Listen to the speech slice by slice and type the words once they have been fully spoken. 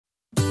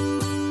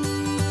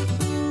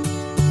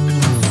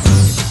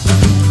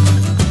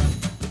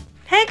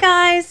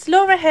guys,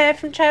 Laura here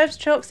from Cherub's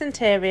Chalks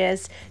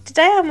Interiors.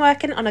 Today I'm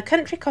working on a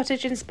country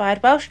cottage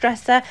inspired Welsh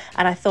dresser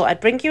and I thought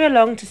I'd bring you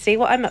along to see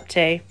what I'm up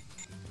to.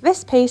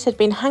 This piece had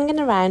been hanging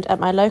around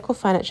at my local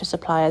furniture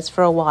suppliers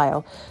for a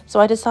while, so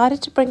I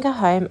decided to bring her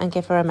home and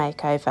give her a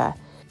makeover.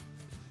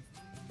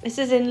 This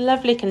is in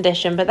lovely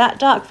condition, but that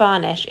dark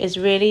varnish is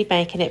really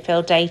making it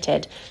feel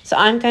dated, so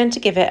I'm going to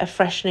give it a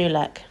fresh new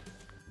look.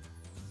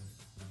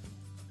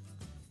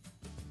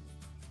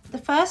 The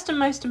first and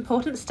most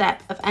important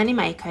step of any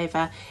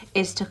makeover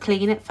is to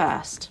clean it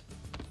first.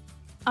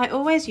 I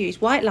always use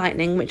white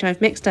lightning, which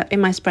I've mixed up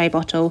in my spray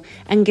bottle,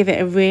 and give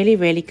it a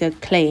really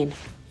good clean.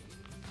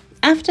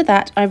 After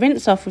that, I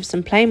rinse off with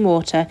some plain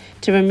water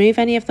to remove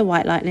any of the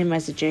white lightning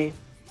residue.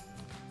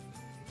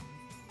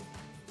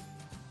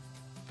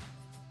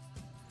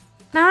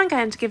 Now I'm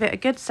going to give it a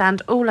good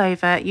sand all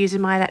over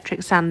using my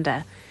electric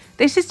sander.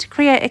 This is to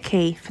create a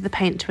key for the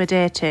paint to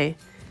adhere to.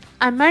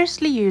 I'm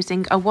mostly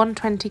using a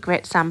 120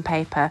 grit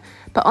sandpaper,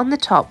 but on the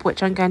top,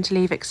 which I'm going to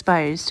leave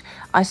exposed,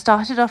 I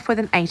started off with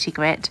an 80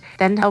 grit,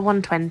 then a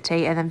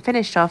 120 and then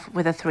finished off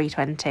with a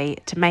 320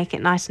 to make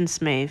it nice and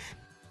smooth.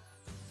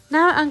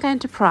 Now I'm going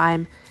to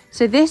prime.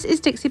 So this is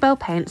Dixie Belle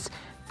Paint's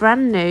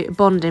brand new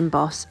Bond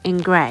Emboss in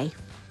grey.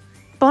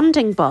 Bond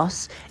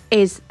Emboss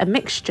is a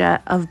mixture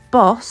of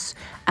Boss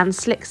and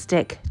Slick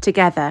Stick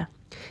together.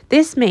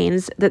 This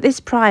means that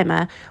this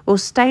primer will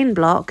stain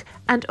block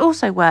and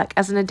also work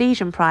as an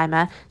adhesion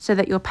primer so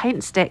that your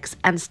paint sticks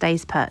and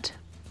stays put.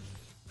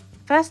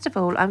 First of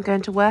all, I'm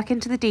going to work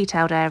into the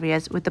detailed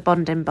areas with the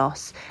Bond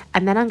Emboss,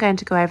 and then I'm going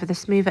to go over the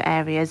smoother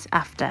areas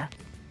after,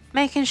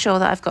 making sure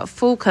that I've got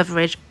full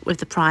coverage with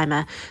the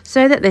primer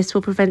so that this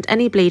will prevent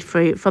any bleed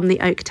through from the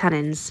oak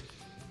tannins.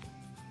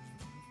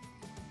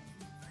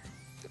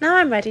 Now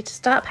I'm ready to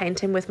start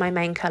painting with my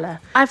main colour.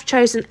 I've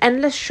chosen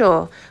Endless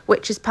Shore,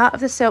 which is part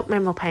of the Silk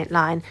Mineral Paint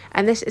line,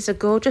 and this is a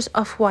gorgeous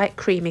off-white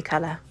creamy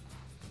colour.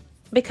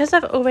 Because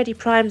I've already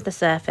primed the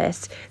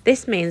surface,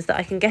 this means that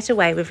I can get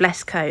away with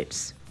less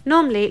coats.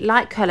 Normally,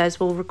 light colours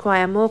will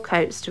require more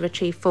coats to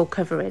achieve full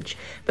coverage,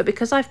 but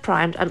because I've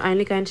primed, I'm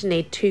only going to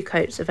need 2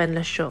 coats of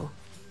Endless Shore.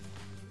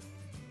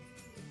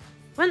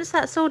 Once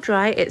that's all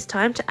dry, it's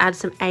time to add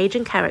some age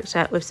and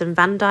character with some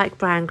Dyke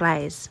brown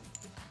glaze.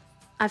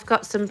 I've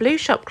got some blue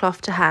shop cloth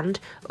to hand,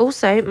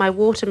 also my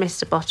water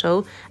mister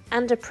bottle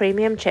and a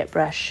premium chip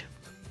brush.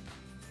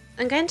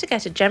 I'm going to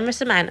get a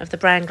generous amount of the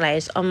brown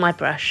glaze on my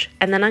brush,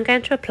 and then I'm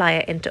going to apply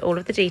it into all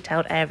of the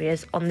detailed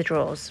areas on the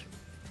drawers.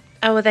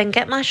 I will then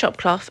get my shop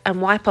cloth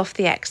and wipe off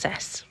the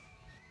excess.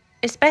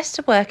 It's best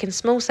to work in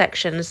small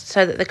sections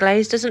so that the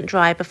glaze doesn't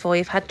dry before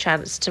you've had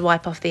chance to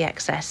wipe off the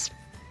excess.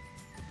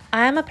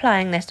 I am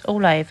applying this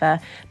all over,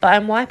 but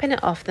I'm wiping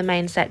it off the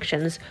main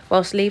sections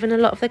whilst leaving a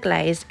lot of the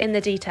glaze in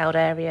the detailed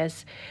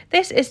areas.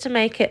 This is to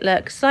make it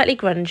look slightly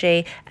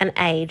grungy and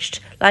aged,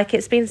 like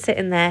it's been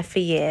sitting there for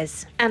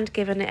years, and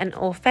giving it an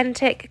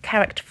authentic,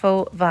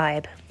 characterful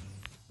vibe.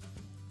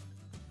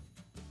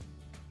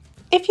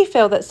 If you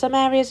feel that some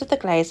areas of the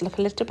glaze look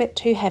a little bit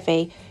too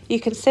heavy, you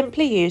can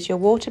simply use your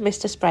water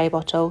mister spray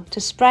bottle to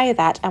spray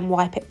that and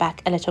wipe it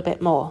back a little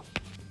bit more.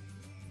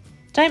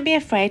 Don't be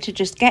afraid to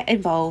just get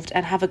involved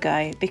and have a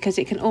go, because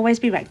it can always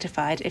be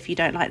rectified if you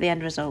don't like the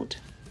end result.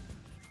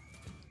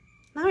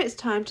 Now it's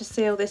time to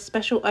seal this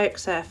special oak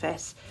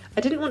surface.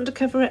 I didn't want to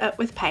cover it up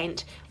with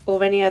paint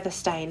or any other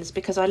stains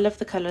because I love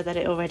the colour that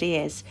it already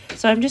is,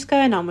 so I'm just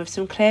going on with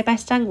some clear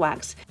Best-Ang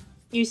wax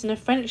using a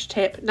French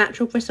tip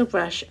natural bristle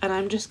brush, and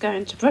I'm just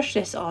going to brush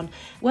this on,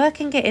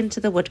 working it into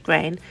the wood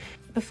grain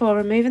before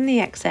removing the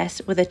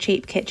excess with a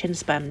cheap kitchen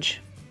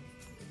sponge.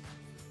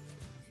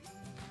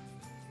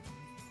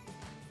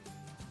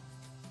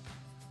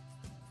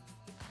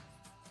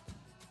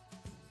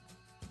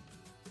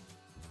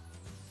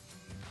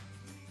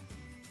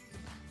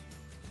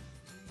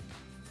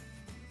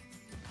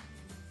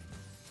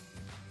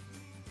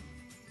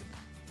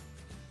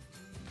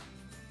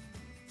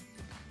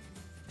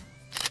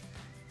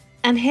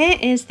 And here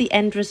is the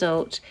end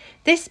result.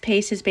 This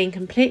piece has been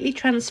completely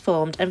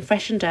transformed and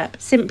freshened up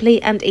simply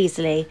and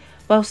easily,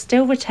 while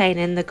still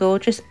retaining the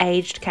gorgeous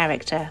aged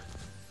character.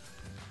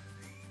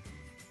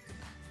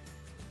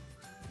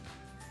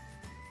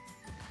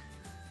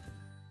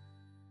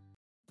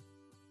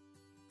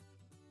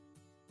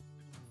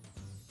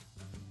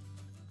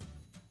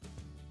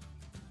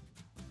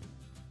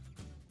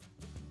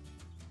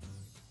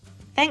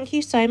 Thank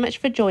you so much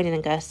for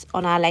joining us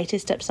on our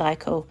latest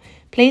upcycle.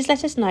 Please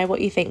let us know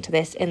what you think to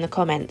this in the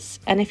comments,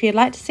 and if you'd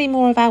like to see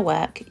more of our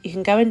work, you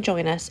can go and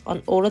join us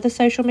on all of the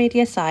social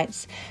media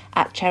sites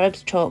at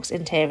Cherub's Chalks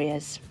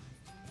Interiors.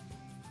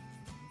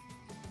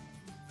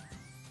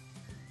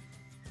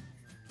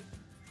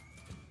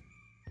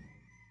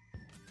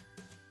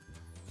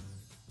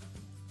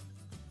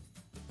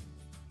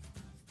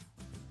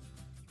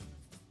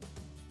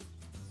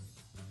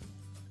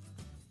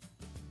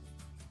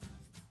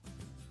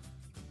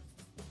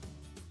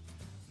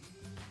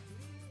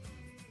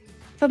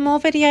 For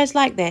more videos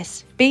like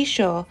this, be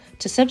sure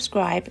to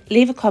subscribe,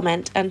 leave a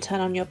comment and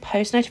turn on your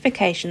post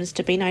notifications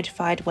to be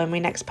notified when we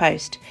next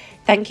post.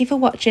 Thank you for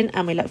watching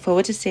and we look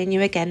forward to seeing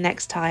you again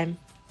next time.